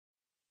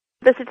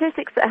The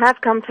statistics that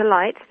have come to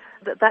light,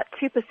 that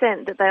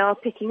 2% that they are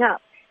picking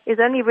up, is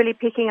only really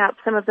picking up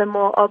some of the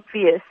more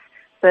obvious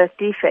birth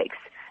defects.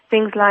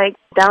 Things like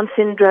Down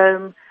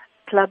syndrome,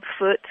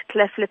 clubfoot,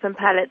 cleft lip and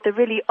palate, the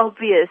really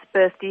obvious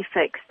birth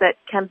defects that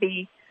can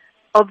be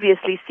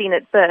obviously seen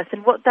at birth.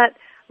 And what that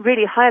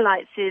really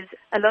highlights is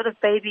a lot of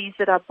babies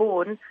that are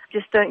born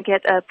just don't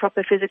get a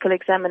proper physical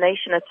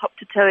examination, a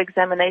top-to-toe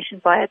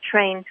examination by a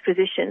trained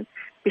physician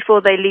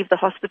before they leave the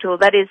hospital.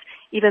 That is,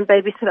 even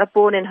babies that are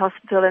born in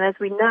hospital. And as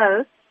we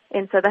know,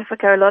 in South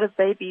Africa, a lot of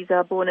babies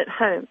are born at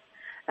home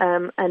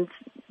and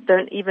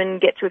don't even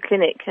get to a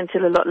clinic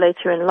until a lot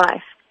later in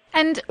life.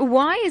 And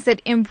why is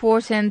it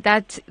important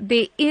that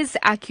there is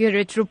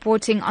accurate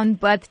reporting on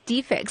birth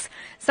defects?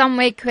 Some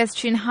may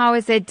question, how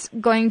is it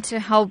going to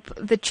help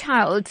the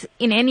child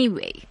in any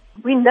way?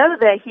 We know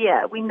they're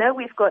here. We know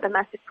we've got a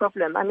massive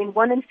problem.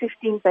 1 in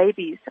 15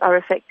 babies are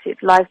affected,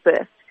 live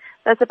births.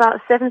 That's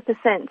about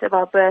 7% of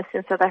our births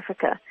in South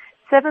Africa.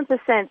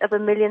 7% of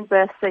 1 million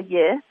births a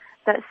year.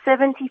 That's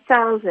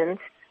 70,000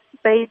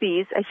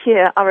 babies a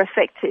year are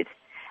affected.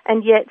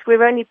 And yet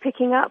we're only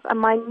picking up a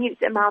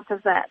minute amount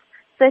of that.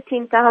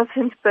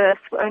 13,000 births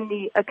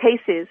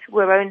cases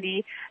were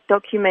only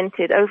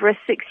documented over a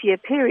 6-year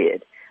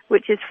period,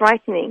 which is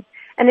frightening.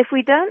 And if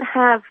we don't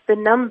have the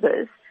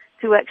numbers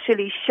to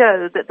actually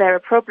show that they're a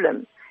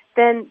problem,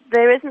 then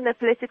there isn't the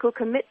political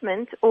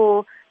commitment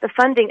or the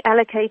funding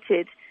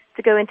allocated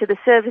to go into the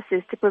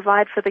services to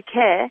provide for the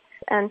care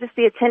and just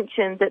the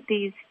attention that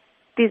these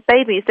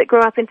babies that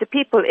grow up into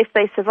people, if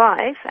they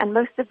survive, and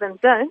most of them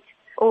don't,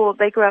 or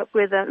they grow up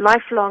with a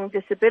lifelong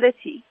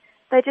disability,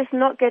 they're just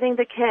not getting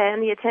the care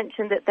and the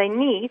attention that they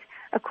need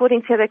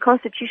according to their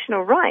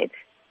constitutional rights.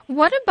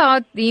 What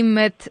about the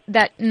myth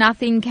that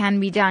nothing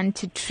can be done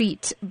to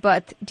treat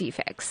birth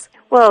defects?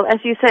 Well, as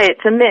you say,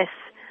 it's a myth,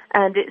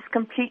 and it's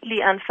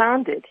completely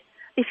unfounded.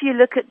 If you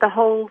look at the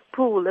whole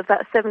pool of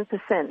that 7%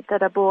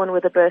 that are born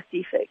with a birth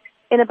defect,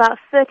 in about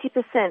 30%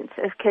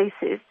 of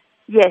cases,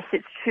 yes,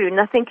 it's true,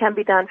 nothing can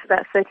be done for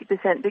that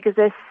 30% because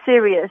they're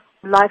serious,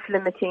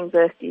 life-limiting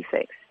birth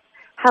defects.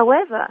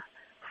 However,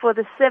 for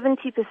the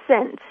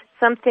 70%,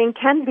 something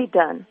can be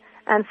done.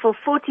 And for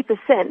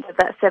 40% of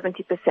that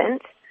 70%,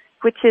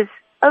 which is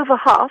over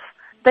half,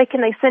 they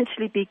can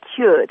essentially be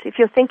cured. If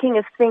you're thinking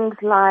of things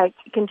like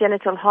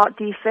congenital heart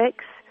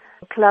defects,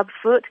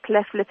 clubfoot,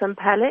 cleft lip and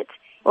palate,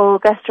 or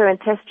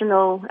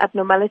gastrointestinal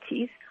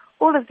abnormalities,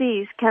 all of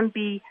these can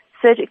be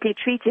surgically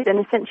treated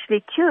and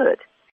essentially cured.